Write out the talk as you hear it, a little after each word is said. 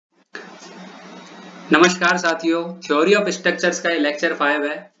नमस्कार साथियों, theory of structures का लेक्चर 5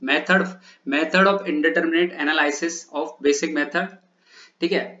 है। Method of indeterminate analysis of basic method.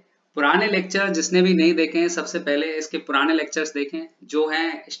 ठीक है, पुराने लेक्चर जिसने भी नहीं देखे हैं सबसे पहले इसके पुराने लेक्चर्स देखें, जो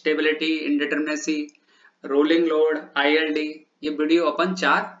हैं stability, indeterminacy, rolling load, ILD. ये वीडियो अपन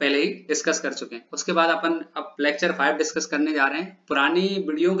 4 पहले ही डिस्कस कर चुके हैं। उसके बाद अपन अब लेक्चर 5 डिस्कस करने जा रहे हैं। पुरानी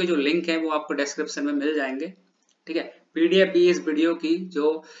वीडियो के जो लिंक है वो आपको डिस्क्रिप्शन में मिल जाएंगे। ठीक है, पीडीएफ भी इस वीडियो की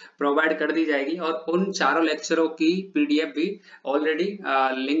जो प्रोवाइड कर दी जाएगी और उन चारों लेक्चरों की पीडीएफ भी ऑलरेडी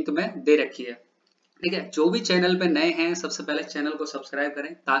लिंक में दे रखी है। ठीक है, जो भी चैनल पे नए हैं सबसे पहले चैनल को सब्सक्राइब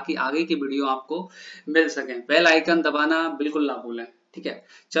करें ताकि आगे की वीडियो आपको मिल सके। बेल आइकन दबाना बिल्कुल ना भूलें। ठीक है,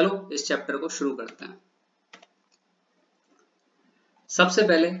 चलो इस चैप्टर को शुरू करते हैं। सबसे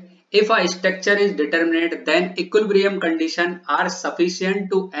पहले, if a structure is determinate, then equilibrium condition are sufficient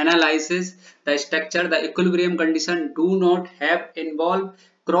to analysis the structure. The equilibrium condition do not have involve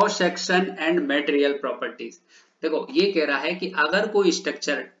cross section and material properties. देखो, ये कह रहा है कि अगर कोई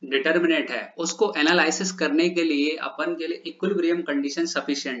स्ट्रक्चर डिटर्मिनेट है, उसको एनालिसिस करने के लिए अपन के लिए इक्विलिब्रियम कंडीशन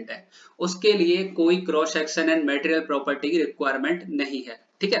सफिशिएंट है। उसके लिए कोई cross section and material property की रिक्वायरमेंट नहीं है।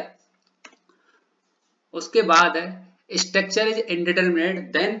 ठीक है, उसके बाद है structure is indeterminate,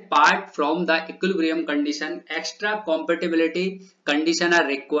 then part from the equilibrium condition, extra compatibility condition are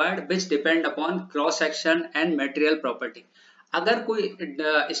required which depend upon cross section and material property. अगर कोई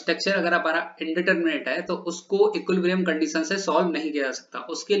स्ट्रक्चर अगर हमारा इंडिटरमिनेट है तो उसको इक्विलिब्रियम कंडीशन से सॉल्व नहीं किया जा सकता।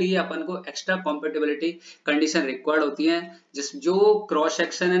 उसके लिए अपन को एक्स्ट्रा कॉम्पेटिबिलिटी कंडीशन रिक्वायर्ड होती है, जो cross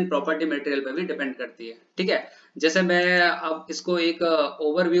section and property material पे भी डिपेंड करती है। ठीक है, जैसे मैं अब इसको एक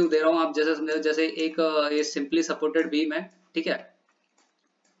ओवरव्यू दे रहा हूं। आप जैसे एक ये सिंपली सपोर्टेड बीम है। ठीक है,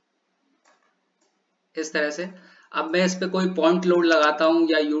 इस तरह से अब मैं इस पे कोई पॉइंट लोड लगाता हूं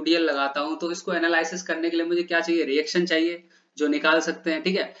या यूडीएल लगाता हूं, तो इसको एनालिसिस करने के लिए मुझे क्या चाहिए? रिएक्शन चाहिए, जो निकाल सकते हैं।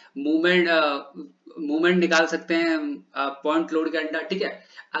 ठीक है, मूवमेंट निकाल सकते हैं पॉइंट लोड के अंडर। ठीक है,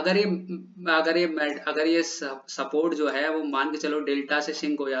 अगर ये सपोर्ट जो है वो मान के चलो डेल्टा से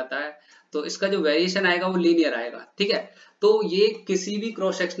सिंक हो जाता है, तो इसका जो वेरिएशन आएगा वो लीनियर आएगा। ठीक है, तो ये किसी भी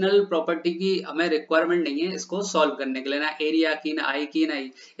क्रॉस सेक्शनल प्रॉपर्टी की हमें रिक्वायरमेंट नहीं है इसको सॉल्व करने के लिए, ना एरिया की, ना आई की, ना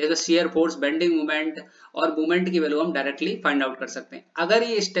ये तो शेयर फोर्स, बेंडिंग मोमेंट और मोमेंट की वैल्यू हम डायरेक्टली फाइंड आउट कर सकते हैं। अगर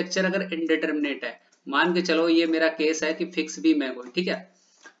ये स्ट्रक्चर अगर इनडिटरमिनेट है, मान के चलो ये मेरा केस है कि फिक्स बीम है कोई। ठीक है,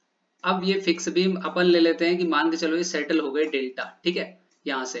 अब ये फिक्स बीम अपन ले लेते हैं कि मान के चलो ये सेटल हो गई डेल्टा। ठीक है,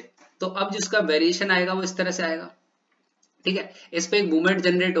 यहां से तो अब जिसका वेरिएशन आएगा वो इस तरह से आएगा। ठीक है, इस पे एक मूवमेंट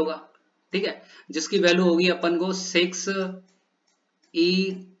जनरेट होगा। ठीक है, जिसकी वैल्यू होगी अपन को 6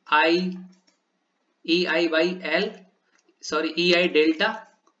 ई आई by L, sorry E I delta.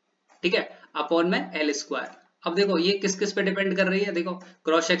 ठीक है, अपॉन में एल स्क्वायर। अब देखो ये किस किस पे डिपेंड कर रही है। देखो,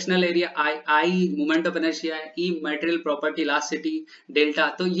 cross sectional area I moment of inertia है, ई मटेरियल प्रॉपर्टी लास्टिसिटी डेल्टा।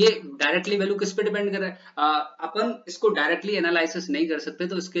 तो ये डायरेक्टली वैल्यू किस पे डिपेंड कर रहा है? अपन इसको डायरेक्टली एनालिसिस नहीं कर सकते,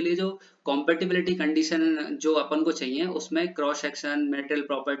 तो इसके लिए जो कॉम्पेटिबिलिटी कंडीशन जो अपन को चाहिए उसमें cross section, material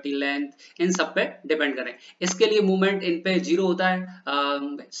property, length, इन सब पे डिपेंड करें। इसके लिए मूवमेंट इन पे जीरो होता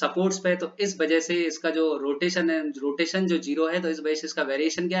है सपोर्ट्स पे, तो इस वजह से इसका जो रोटेशन है, रोटेशन जो जीरो है, तो इस वजह से इसका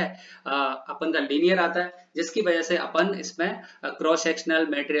वेरिएशन क्या है? अपन का लीनियर आता है, जिसकी वजह से अपन इसमें क्रॉस सेक्शनल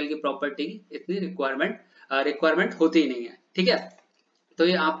मटेरियल की प्रॉपर्टी इतनी रिक्वायरमेंट होती ही नहीं है। ठीक है, तो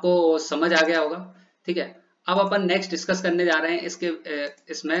ये आपको समझ आ गया होगा। ठीक है, अब अपन नेक्स्ट डिस्कस करने जा रहे हैं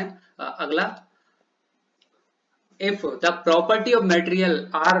इसमें अगला, if the property of material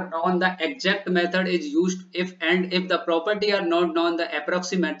are known, the exact method is used. If the property are not known, the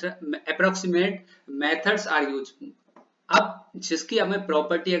approximate methods are used. अब जिसकी हमें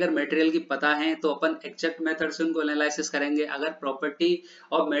प्रॉपर्टी अगर मटेरियल की पता है तो अपन एग्जैक्ट मेथड से उनको एनालिसिस करेंगे। अगर प्रॉपर्टी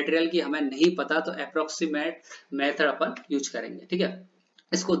और मटेरियल की हमें नहीं पता तो अप्रोक्सीमेट मेथड अपन यूज करेंगे। ठीक है,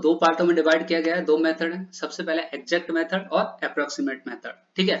 इसको दो पार्टों में डिवाइड किया गया है, दो मेथड है। सबसे पहले एग्जैक्ट मेथड और अप्रोक्सीमेट मेथड।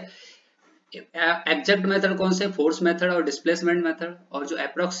 ठीक है, एग्जैक्ट मेथड कौन से? फोर्स मेथड और डिस्प्लेसमेंट मेथड। और जो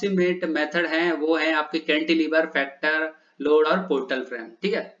अप्रोक्सीमेट मेथड है वो है आपके कैंटिलीवर, फैक्टर, लोड और पोर्टल फ्रेम।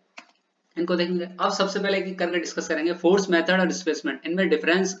 ठीक है, इनको देखेंगे। अब सबसे पहले एक करके डिस्कस करेंगे फोर्स मेथड और डिस्प्लेसमेंट। इनमें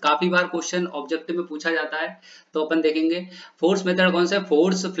डिफरेंस काफी बार क्वेश्चन ऑब्जेक्टिव में पूछा जाता है, तो अपन देखेंगे फोर्स मेथड कौन सा है?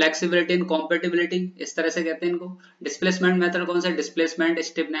 फोर्स, फ्लेक्सिबिलिटी एंड कॉम्पेटिबिलिटी, इस तरह से कहते हैं इनको। डिस्प्लेसमेंट मेथड कौन सा? Displacement,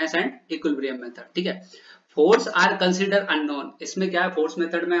 stiffness and equilibrium method. ठीक है, फोर्स आर कंसिडर अननोन। इसमें क्या है? फोर्स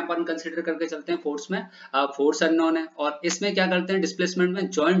मेथड में अपन कंसिडर करके चलते हैं फोर्स में फोर्स अननोन है, और इसमें क्या करते हैं? डिस्प्लेसमेंट में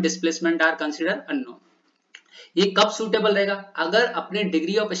joint displacement are consider unknown. ये कब सूटेबल रहेगा? अगर अपने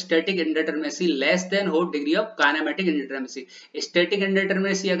degree of static indeterminacy less than हो degree of kinematic indeterminacy. Static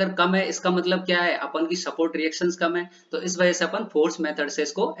indeterminacy अगर कम है, इसका मतलब क्या है, अपन की सपोर्ट रिएक्शंस कम है, तो इस वजह से अपन फोर्स मेथड से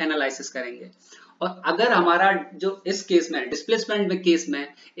इसको एनालिसिस करेंगे। और अगर हमारा जो इस केस में डिस्प्लेसमेंट में केस में,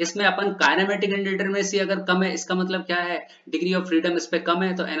 इसमें अपन काइनेमेटिक इंडिटरमिनेसी अगर कम है, इसका मतलब क्या है, डिग्री ऑफ फ्रीडम इस पे कम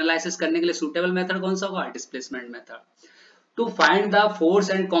है, तो एनालिसिस करने के लिए सूटेबल मेथड कौन सा होगा? Displacement method. To find the force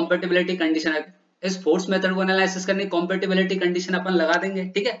and compatibility condition, इस फोर्स मेथड को एनालिसिस करने कॉम्पेटिबिलिटी कंडीशन अपन लगा देंगे,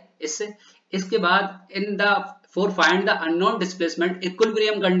 ठीक है, इससे। इसके बाद in the for find the unknown displacement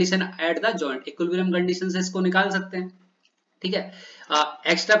equilibrium condition at the joint, equilibrium condition से इसको निकाल सकते हैं, ठीक है।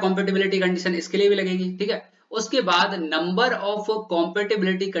 एक्स्ट्रा कॉम्पेटिबिलिटी कंडीशन इसके लिए भी लगेगी, ठीक है। उसके बाद number of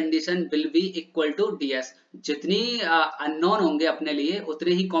compatibility condition will be equal to DS, जितनी अननोन होंगे अपने लिए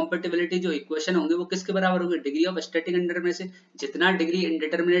उतनी ही कॉम्पेटिबिलिटी जो इक्वेशन होंगे वो किसके बराबर होंगे? Degree of static indeterminacy. जितना डिग्री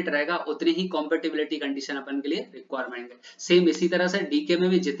इंडिटरमिनेट रहेगा उतनी ही कॉम्पेटिबिलिटी कंडीशन अपन के लिए रिक्वायरमेंट है। सेम इसी तरह से डीके में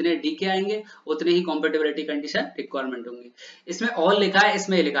भी जितने डीके आएंगे उतनी ही कॉम्पेटिबिलिटी कंडीशन रिक्वायरमेंट होंगी। इसमें ऑल लिखा है,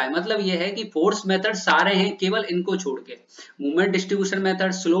 इसमें लिखा है, मतलब ये है कि फोर्स मेथड सारे हैं केवल इनको छोड़ के, movement distribution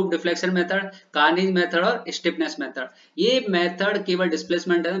method, slope deflection method, कार्निज method और स्टिफनेस मेथड, ये मेथड केवल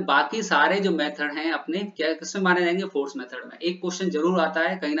डिस्प्लेसमेंट है। बाकी सारे जो मेथड हैं अपने क्या किसमें माने जाएंगे? फोर्स मेथड में। एक क्वेश्चन जरूर आता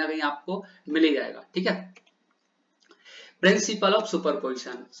है, कहीं ना कहीं आपको मिल ही जाएगा, ठीक है। प्रिंसिपल ऑफ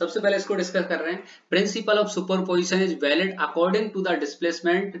सुपरपोजिशन, सबसे पहले इसको डिस्कस कर रहे हैं। Principle of superposition is valid according to the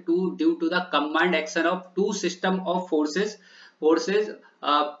displacement to due to the combined action of to system of forces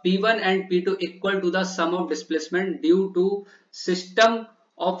P1 and P2 equal to the sum of displacement due to system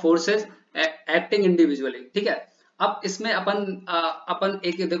of forces acting individually, ठीक है। अब इसमें अपन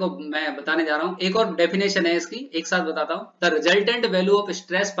एक देखो मैं बताने जा रहा हूं, एक और डेफिनेशन है इसकी, एक साथ बताता हूं। The resultant value of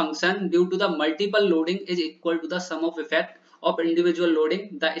stress function due to the multiple loading is equal to the some of effect of individual loading.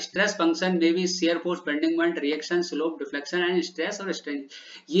 The stress function may be shear force, bending moment, reaction, slope, deflection and stress और strain।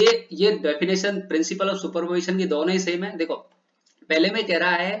 ये definition principle of superposition की दोनों ही same है। देखो पहले में कह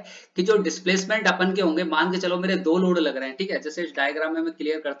रहा है कि जो डिस्प्लेसमेंट अपन के होंगे, मान के चलो मेरे दो लोड लग रहे हैं, ठीक है, जैसे इस डायग्राम में मैं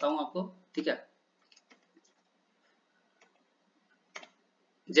क्लियर करता हूं आपको, ठीक है।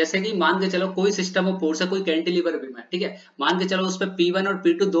 जैसे कि मान के चलो कोई सिस्टम ऑफ फोर्स है, कोई कैंटिलीवर बीम है, ठीक है, मान के चलो उस पर P1 और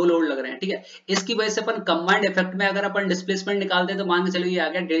P2 दो लोड लग रहे हैं, ठीक है। इसकी वजह से अपन कंबाइंड इफेक्ट में अगर अपन डिस्प्लेसमेंट निकालते हैं तो मान के चलो ये आ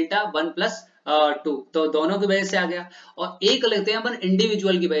गया डेल्टा 1+2, तो दोनों की वजह से आ गया। और एक लेते हैं अपन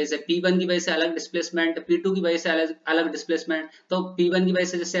इंडिविजुअल की वजह से, P1 की वजह से अलग डिस्प्लेसमेंट, P2 की वजह से अलग डिस्प्लेसमेंट, तो P1 की वजह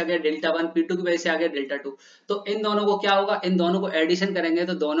से जैसे आ गया डेल्टा 1, P2 की वजह से आ गया डेल्टा 2। तो इन दोनों को क्या होगा, इन दोनों को एडिशन करेंगे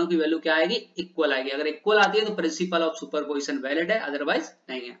तो दोनों की वैल्यू क्या आएगी? इक्वल आएगी। अगर इक्वल आती है तो प्रिंसिपल ऑफ सुपरपोजिशन वैलिड है, अदरवाइज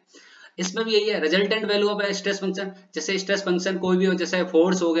नहीं है। इसमें भी यही है, resultant value of stress function, जैसे स्ट्रेस फंक्शन कोई भी हो, जैसे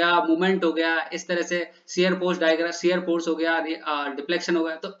फोर्स हो गया, मूवमेंट हो गया, इस तरह से shear force diagram, shear force हो गया, डिफ्लेक्शन हो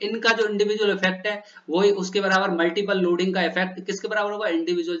गया, तो इनका जो इंडिविजुअल इफेक्ट है वही उसके बराबर मल्टीपल लोडिंग का इफेक्ट किसके बराबर होगा?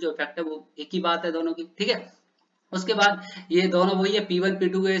 इंडिविजुअल जो इफेक्ट है वो एक ही बात है दोनों की, ठीक है। उसके बाद ये दोनों वही है, P1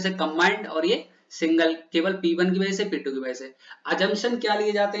 P2 की वजह से कंबाइंड, और ये सिंगल केवल P1 की वजह से, P2 की वजह से। अजम्पशन क्या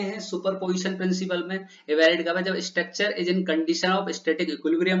लिए जाते हैं सुपरपोजिशन प्रिंसिपल में? वैलिड कब है? जब structure is in condition of static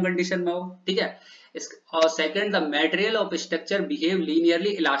equilibrium condition में हो, ठीक है। और second, the material of structure behave linearly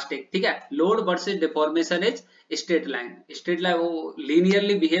elastic, ठीक है। Load versus deformation is straight line वो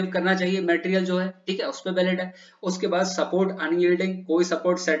लीनियरली बिहेव करना चाहिए मटेरियल जो है, ठीक है, उस पर वैलिड है। उसके बाद सपोर्ट अनयील्डिंग, कोई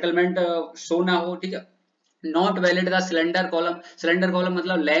सपोर्ट सेटलमेंट शो ना हो, ठीक है। Not valid the cylinder column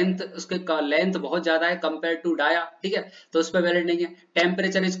मतलब लेंथ, उसके लेंथ बहुत ज्यादा है कंपेयर टू डाया, ठीक है, तो उस पर वैलिड नहीं है।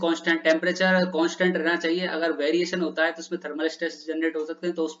 Temperature is constant, temperature constant रहना चाहिए, अगर वेरिएशन होता है तो उसमें थर्मल स्ट्रेस जनरेट हो सकते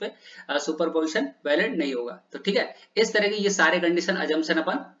हैं, तो उस पर सुपरपोजिशन वैलिड नहीं होगा, तो ठीक है। इस तरह की ये सारे कंडीशन अजम्पशन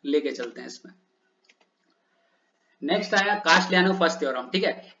अपन लेके चलते हैं इसमें। नेक्स्ट आया कास्टिलियानो फर्स्ट थ्योरम, ठीक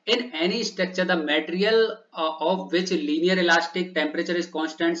है। In any structure the material of which linear elastic, temperature is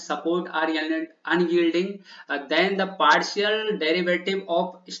constant, support are unyielding, then the partial derivative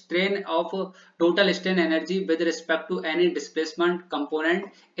of strain of total strain energy with respect to any displacement component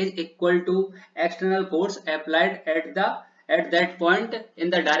is equal to external force applied at that point in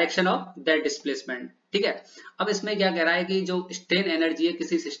the direction of that displacement, ठीक है। अब इसमें क्या कह रहा है कि जो स्ट्रेन एनर्जी है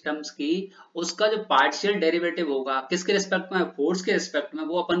किसी सिस्टम्स की, उसका जो पार्शियल डेरिवेटिव होगा किसके रिस्पेक्ट में? फोर्स के रिस्पेक्ट में,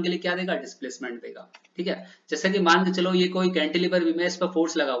 वो अपन के लिए क्या देगा? डिस्प्लेसमेंट देगा, ठीक है। जैसे कि मान के चलो ये कोई कैंटिलीवर बीम है, इस पर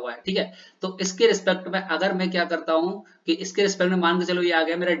फोर्स लगा हुआ है, ठीक है, तो इसके रिस्पेक्ट में अगर मैं क्या करता हूं कि इसके रिस्पेक्ट में मान के चलो ये आ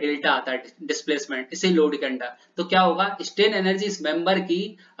गया मेरा डेल्टा आता है डिस्प्लेसमेंट, इसे लोड के अंडर, तो क्या होगा? स्ट्रेन एनर्जी इस मेंबर की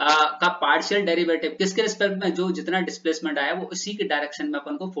का पार्शियल डेरिवेटिव किसके रिस्पेक्ट में? जो जितना डिस्प्लेसमेंट आया वो इसी के डायरेक्शन में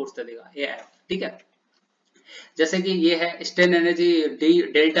अपन को फोर्स दे देगा, ये है, ठीक है। जैसे कि ये है strain energy D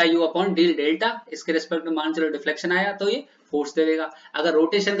delta U upon D delta, इसके रिस्पेक्ट में मान चलो डिफ्लेक्शन आया तो ये फोर्स दे देगा। अगर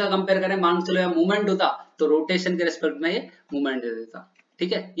रोटेशन का कंपेयर करें, मान के चलो या मूवमेंट होता तो रोटेशन के रिस्पेक्ट में ये मूवमेंट दे देता।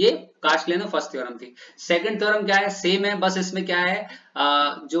 ठीक है, ये कास्टिग्लियानो फर्स्ट थ्योरम थी। सेकंड थ्योरम क्या है, सेम है, बस इसमें क्या है,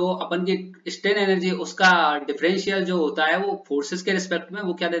 जो अपन की स्ट्रेन एनर्जी उसका डिफरेंशियल जो होता है वो फोर्सेस के रिस्पेक्ट में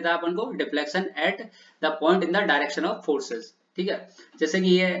वो क्या देता है अपन को, deflection at the point in the direction of forces. ठीक है, जैसे कि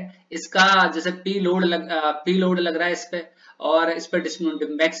ये इसका जैसे पी लोड लग रहा है इस पे, और इस पर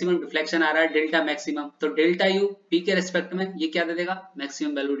मैक्सिमम डिफ्लेक्शन आ रहा है डेल्टा मैक्सिमम, तो डेल्टा यू पी के रिस्पेक्ट में ये क्या दे देगा,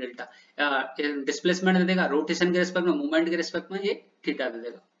 मैक्सिमम वैल्यू डेल्टा। डिस्प्लेसमेंट दे देगा रोटेशन के रिस्पेक्ट में, मूवमेंट के रिस्पेक्ट में ये थीटा दे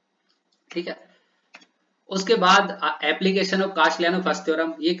देगा। ठीक है, उसके बाद application of Castigliano first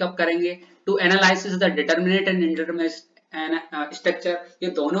theorem, ये कब करेंगे, to analysis the determinate and indeterminate structure, ये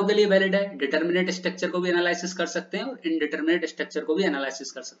दोनों के लिए वैलिड है। डिटरमिनेट स्ट्रक्चर को भी एनालिसिस कर सकते हैं और इनडिटरमिनेट स्ट्रक्चर को भी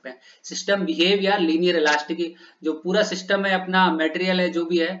एनालिसिस कर सकते हैं। सिस्टम बिहेव या लीनियर इलास्टिक, जो पूरा सिस्टम है अपना मटेरियल है जो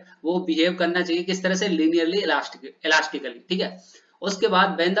भी है वो बिहेव करना चाहिए किस तरह से, लीनियरली इलास्टिकली। ठीक है, उसके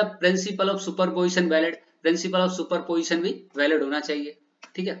बाद when the principle of superposition valid, principle of superposition भी वैलिड होना चाहिए।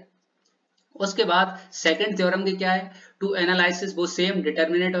 ठीक है, उसके बाद सेकंड थ्योरम की क्या है, टू एनालिसिस, वो सेम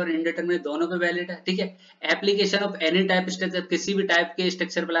डिटरमिनेट और इनडिटरमिनेट दोनों पे वैलिड है। ठीक है, application of any type structure, किसी भी टाइप के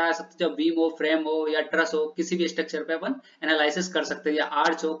स्ट्रक्चर पे लगा सकते हो, बीम हो, फ्रेम हो या ट्रस हो, किसी भी स्ट्रक्चर पे अपन एनालिसिस कर सकते हैं, या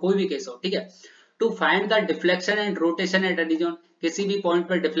आर्च हो, कोई भी केस हो। ठीक है, to find the deflection and rotation at any zone, किसी भी पॉइंट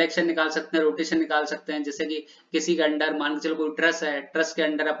पर डिफ्लेक्शन निकाल सकते हैं, रोटेशन निकाल सकते हैं। जैसे कि किसी के अंडर मान के चलो कोई ट्रस है, ट्रस के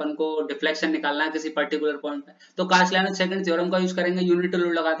अंडर अपन को डिफ्लेक्शन निकालना है किसी पर्टिकुलर पॉइंट पे, तो कास्टिग्लियानो सेकंड थ्योरम का यूज करेंगे, यूनिट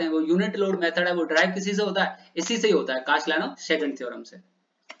लोड लगाते हैं। वो यूनिट लोड मेथड है वो ड्राइव किसी से होता है, इसी से ही होता है, कास्टिग्लियानो सेकंड थ्योरम से।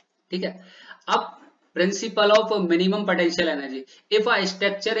 ठीक है, अब principle of minimum potential energy, if a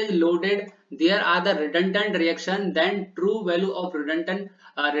structure is loaded there are the redundant reaction, then true value of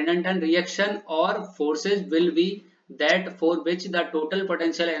redundant reaction or forces will be that for which the total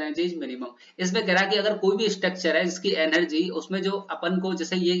potential energy is minimum। इसमें कह रहा है कि अगर कोई भी structure है जिसकी एनर्जी उसमें जो अपन को,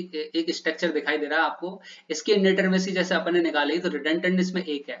 जैसे ये एक स्ट्रक्चर दिखाई दे रहा है आपको, इसकी इंडिटरमिनेसी जैसे अपन ने निकाली तो रिडंडेंट इसमें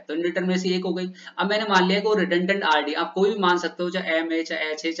एक है, तो इंडिटरमिनेसी एक हो गई। अब मैंने मान लिया कि वो रिडंडेंट आरडी, आप कोई भी मान सकते हो, चाहे एम है,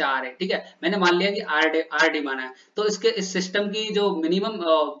 चाहे एच है, चाहे आर है। ठीक है, मैंने मान लिया कि आरडी माना है, तो इसके इस सिस्टम की जो मिनिमम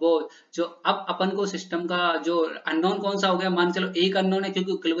वो जो अब अपन को सिस्टम का जो अननोन कौन सा हो गया, मान चलो एक अननोन है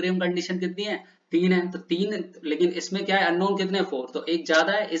क्योंकि इक्विलिब्रियम कंडीशन कितनी है, 3 है, तो 3, लेकिन इसमें क्या है अननोन कितने, 4, तो एक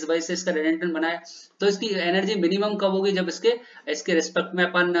ज्यादा है, इस वजह से इसका रिडंडेंट बनाया। तो इसकी एनर्जी मिनिमम कब होगी, जब इसके रिस्पेक्ट में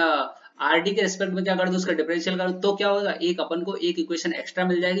अपन आरडी के रिस्पेक्ट में क्या कर दो, उसका डिफरेंशियल कर दो, तो क्या होगा, एक अपन को एक इक्वेशन एक्स्ट्रा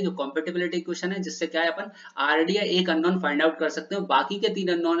मिल जाएगी जो कॉम्पेटिबिलिटी इक्वेशन है, जिससे क्या है अपन आरडी या एक अननोन फाइंड आउट कर सकते हैं, बाकी के 3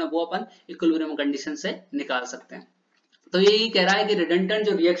 अननोन है वो अपन इक्विलिब्रियम कंडीशन से निकाल सकते हैं। तो यही कह रहा है कि रिडंडेंट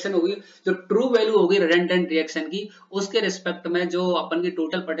जो रिएक्शन होगी, जो ट्रू वैल्यू होगी रिडंडेंट रिएक्शन की, उसके रिस्पेक्ट में जो अपन की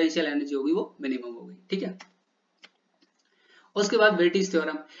टोटल पोटेंशियल एनर्जी होगी वो मिनिमम होगी। ठीक है, उसके बाद बेटीज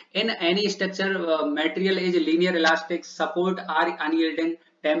theorem, in any structure material is linear elastic, support are unyielding,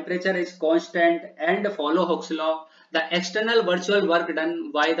 temperature is constant and follow Hooke's law, the external virtual work done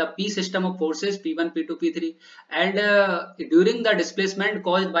by the P system of forces P1, P2, P3 and during the displacement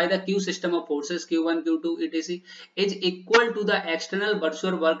caused by the Q system of forces Q1, Q2 etc is equal to the external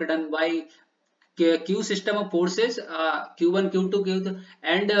virtual work done by Q system of forces Q1, Q2, Q3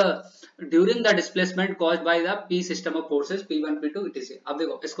 and during the displacement caused by the P system of forces P1, P2 etc। अब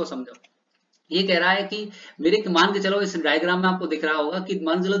देखो इसको समझो, ये कह रहा है कि मेरे मान के चलो इस डायग्राम में आपको दिख रहा होगा कि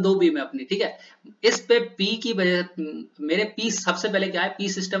मान चलो 2 बीम है अपनी। ठीक है, इस पे P की वजह, मेरे P सबसे पहले क्या है, P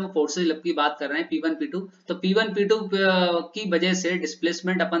सिस्टम ऑफ फोर्सेज की बात कर रहे हैं, P1 P2, तो P1 P2 की वजह से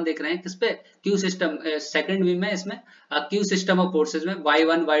डिस्प्लेसमेंट अपन देख रहे हैं किस पे, Q सिस्टम सेकंड बीम में, इसमें Q सिस्टम ऑफ फोर्सेज में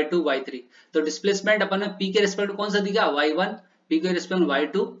Y1 Y2 Y3, तो डिस्प्लेसमेंट अपन ने P के रिस्पेक्ट कौन सा दिखा, Y1, P के रिस्पेक्ट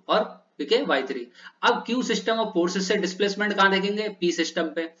Y2 और ठीक है Y3। अब Q सिस्टम ऑफ फोर्सेस से डिस्प्लेसमेंट कहां देखेंगे, P सिस्टम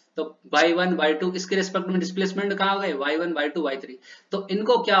पे, तो Y1 Y2 इसके रिस्पेक्ट में डिस्प्लेसमेंट कहां हो गए, Y1 Y2 Y3। तो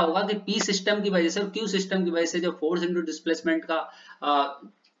इनको क्या होगा कि P सिस्टम की वजह से और Q सिस्टम की वजह से जो फोर्स इनटू डिस्प्लेसमेंट का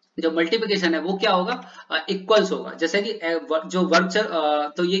जो मल्टीप्लिकेशन है वो क्या होगा, इक्वल्स होगा। जैसे कि जो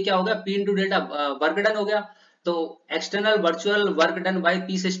वर्क, तो ये क्या हो गया, P into delta work done हो गया, तो external virtual work done by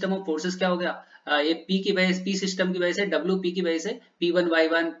P system of forces क्या हो गया, ये P की वजह से, P सिस्टम की वजह से, WP की वजह से P1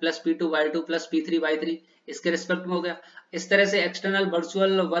 Y1 plus P2 Y2 plus P3 Y3 इसके रिस्पेक्ट में हो गया। इस तरह से external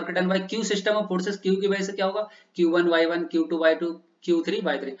virtual work done by Q system of forces, Q की वजह से क्या होगा, Q1 Y1 Q2 Y2 Q3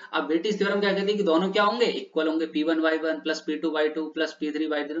 Y3। अब बेटीज थ्योरम क्या कहती है कि दोनों क्या होंगे, इक्वल होंगे, P1 Y1 plus P2 Y2 plus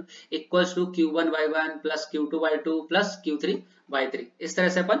P3 Y3 equals to Q1 Y1 plus Q2 Y2 plus Q3 Y3। इस तरह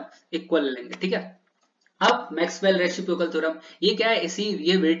से अपन इक्वल लेंगे। ठीक है, अब मैक्सवेल रेसिप्रोकल थ्योरम, ये क्या है, इसी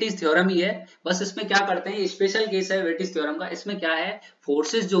ये वेटिज थ्योरम ही है, बस इसमें क्या करते हैं, स्पेशल केस है वेटिज थ्योरम का। इसमें क्या है,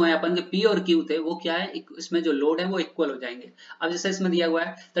 फोर्सेस जो है अपन के P और Q थे वो क्या है, इसमें जो लोड है वो इक्वल हो जाएंगे। अब जैसे इसमें दिया हुआ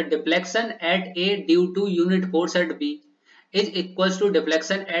है, the deflection at A due two unit force at B is equals to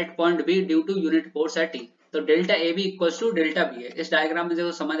deflection at point be due two unit force at T. तो delta A B equals to delta B है। इस डायग्राम में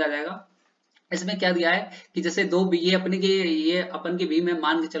देखो समझ आ जाएगा। इसमें क्या दिया है कि जैसे दो बी, ये अपनी की, ये अपन की बी में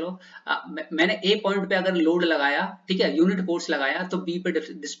मान के चलो मैंने ए पॉइंट पे अगर लोड लगाया, ठीक है, यूनिट फोर्स लगाया तो बी पे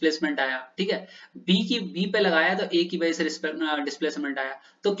डिस्प्लेसमेंट आया, ठीक है, बी पे लगाया तो ए की वजह से डिस्प्लेसमेंट आया।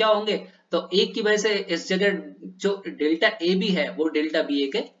 तो क्या होंगे, तो ए की वजह से इस जगह जो डेल्टा ए बी है वो डेल्टा बी ए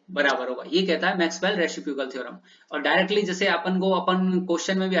के बराबर होगा। ये कहता है मैक्सवेल रेसिप्रोकल थ्योरम। और डायरेक्टली जैसे अपन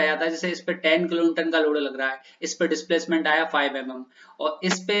क्वेश्चन में भी आया था, जैसे इस पे 10 किलो न्यूटन का लोड लग रहा है, इस पे डिस्प्लेसमेंट आया 5 mm, और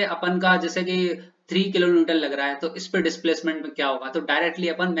इस पे अपन का जैसे कि 3 किलो न्यूटन लग रहा है, तो इस पे डिस्प्लेसमेंट में क्या होगा। तो डायरेक्टली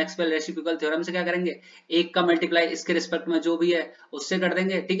अपन मैक्सवेल रेसिप्रोकल थ्योरम से क्या करेंगे, एक का मल्टीप्लाई इसके रिस्पेक्ट में जो भी है उससे कर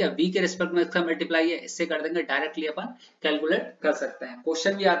देंगे, ठीक है, v के रिस्पेक्ट में इसका मल्टीप्लाई है इससे कर देंगे, डायरेक्टली अपन कैलकुलेट कर सकते हैं।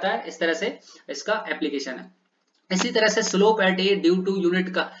 क्वेश्चन भी आता है इस तरह से, इसका एप्लीकेशन है। इसी तरह से slope eight A due two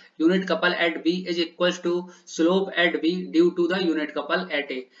unit couple eight B is equal to slope eight be due to the unit couple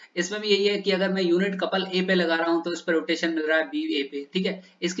eight ए। इसमें भी यही है कि अगर मैं यूनिट कपल ए पे लगा रहा हूं तो इस पर रोटेशन मिल रहा है बी ए पे, ठीक है,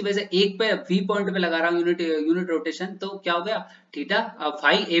 इसकी वजह से एक पे वी पॉइंट पे लगा रहा हूं यूनिट रोटेशन, तो क्या हो गया, थीटा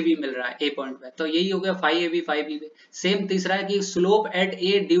फाई ए बी मिल रहा है ए पॉइंट पे, तो यही हो गया phi A B phi B पे। सेम तीसरा है कि slope eight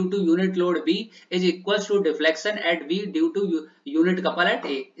A due two unit load B is equal to deflection at be due two unit couple eight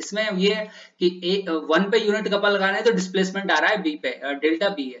ए। इसमें ये कि वन पे यूनिट कपल लगा रहे हैं तो डिस्प्लेसमेंट आ रहा है बी पे, डेल्टा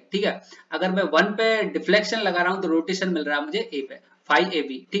बी है, ठीक है, अगर मैं वन पे डिफ्लेक्शन लगा रहा हूं तो रोटेशन मिल रहा है मुझे ए पे, फाई ए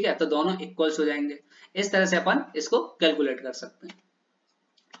बी, ठीक है, तो दोनों इक्वल्स हो जाएंगे। इस तरह से अपन इसको कैलकुलेट कर सकते हैं,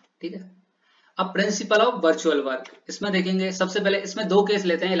 ठीक है। अब प्रिंसिपल ऑफ वर्चुअल वर्क, इसमें देखेंगे सबसे पहले इसमें दो केस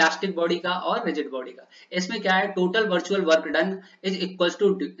लेते हैं, इलास्टिक बॉडी का और रिजिड बॉडी का। इसमें क्या है, total virtual work done is equals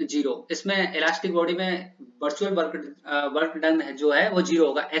to 0। इसमें इलास्टिक बॉडी में वर्चुअल वर्क डन जो है वो 0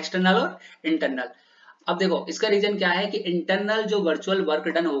 होगा, एक्सटर्नल और इंटरनल। अब देखो इसका रीजन क्या है कि इंटरनल जो वर्चुअल वर्क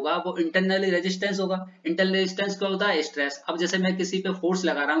डन होगा वो इंटरनली रेजिस्टेंस होगा। इंटरनल रेजिस्टेंस क्या होता है, स्ट्रेस। अब जैसे मैं किसी पे फोर्स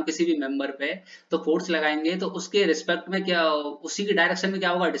लगा रहा हूँ किसी भी मेंबर पे, तो फोर्स लगाएंगे तो उसके रिस्पेक्ट में क्या, उसी की डायरेक्शन में क्या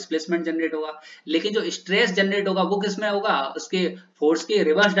होगा, डिस्प्लेसमेंट जनरेट होगा। लेकिन जो स्ट्रेस जनरेट होगा वो किस में होगा, उसके फोर्स के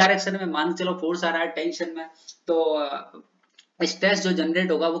रिवर्स डायरेक्शन में। मान के चलो फोर्स आ रहा है टेंशन में, तो स्ट्रेस जो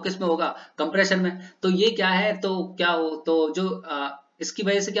जनरेट होगा वो किस में होगा, कंप्रेशन में। तो ये क्या है, तो क्या हो, तो जो इसकी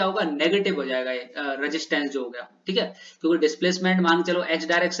वजह से क्या होगा, नेगेटिव हो जाएगा ये रेजिस्टेंस जो हो गया, ठीक है, क्योंकि डिस्प्लेसमेंट मान के चलो एक्स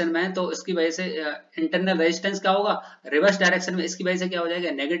डायरेक्शन में है, तो इसकी वजह से इंटरनल रेजिस्टेंस क्या होगा, रिवर्स डायरेक्शन में, इसकी वजह से क्या हो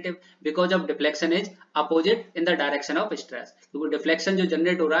जाएगा, negative, because of deflection is opposite in the direction of stress. क्योंकि डिफ्लेक्शन जो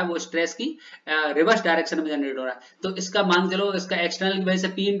जनरेट हो रहा है वो स्ट्रेस की रिवर्स डायरेक्शन में जनरेट हो रहा है। तो इसका मान चलो इसका एक्सटर्नल की वजह से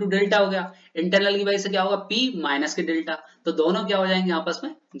पी इंटू डेल्टा हो गया, इंटरनल की वजह से क्या होगा, पी माइनस के डेल्टा, तो दोनों क्या हो जाएंगे आपस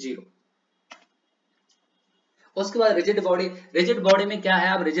में 0। उसके बाद रिजिड बॉडी में क्या है,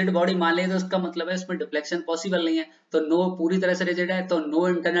 आप रिजिड बॉडी मान ले तो उसका मतलब है उसमें डिफ्लेक्शन पॉसिबल नहीं है, तो नो, पूरी तरह से रिजिड है तो no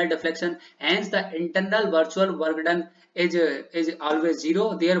internal deflection, hence the internal virtual work done is always 0,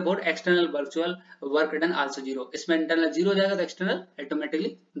 therefore external virtual work done also 0। इसमें इंटरनल 0 हो जाएगा तो एक्सटर्नल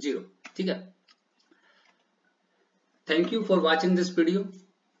ऑटोमेटिकली 0, ठीक है। Thank you for watching this video.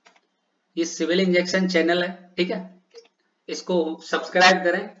 ये सिविल इंजेक्शन चैनल है, ठीक है, इसको सब्सक्राइब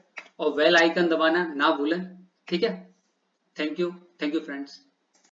करें और बेल आइकन दबाना ना भूलें, ठीक है। Thank you friends.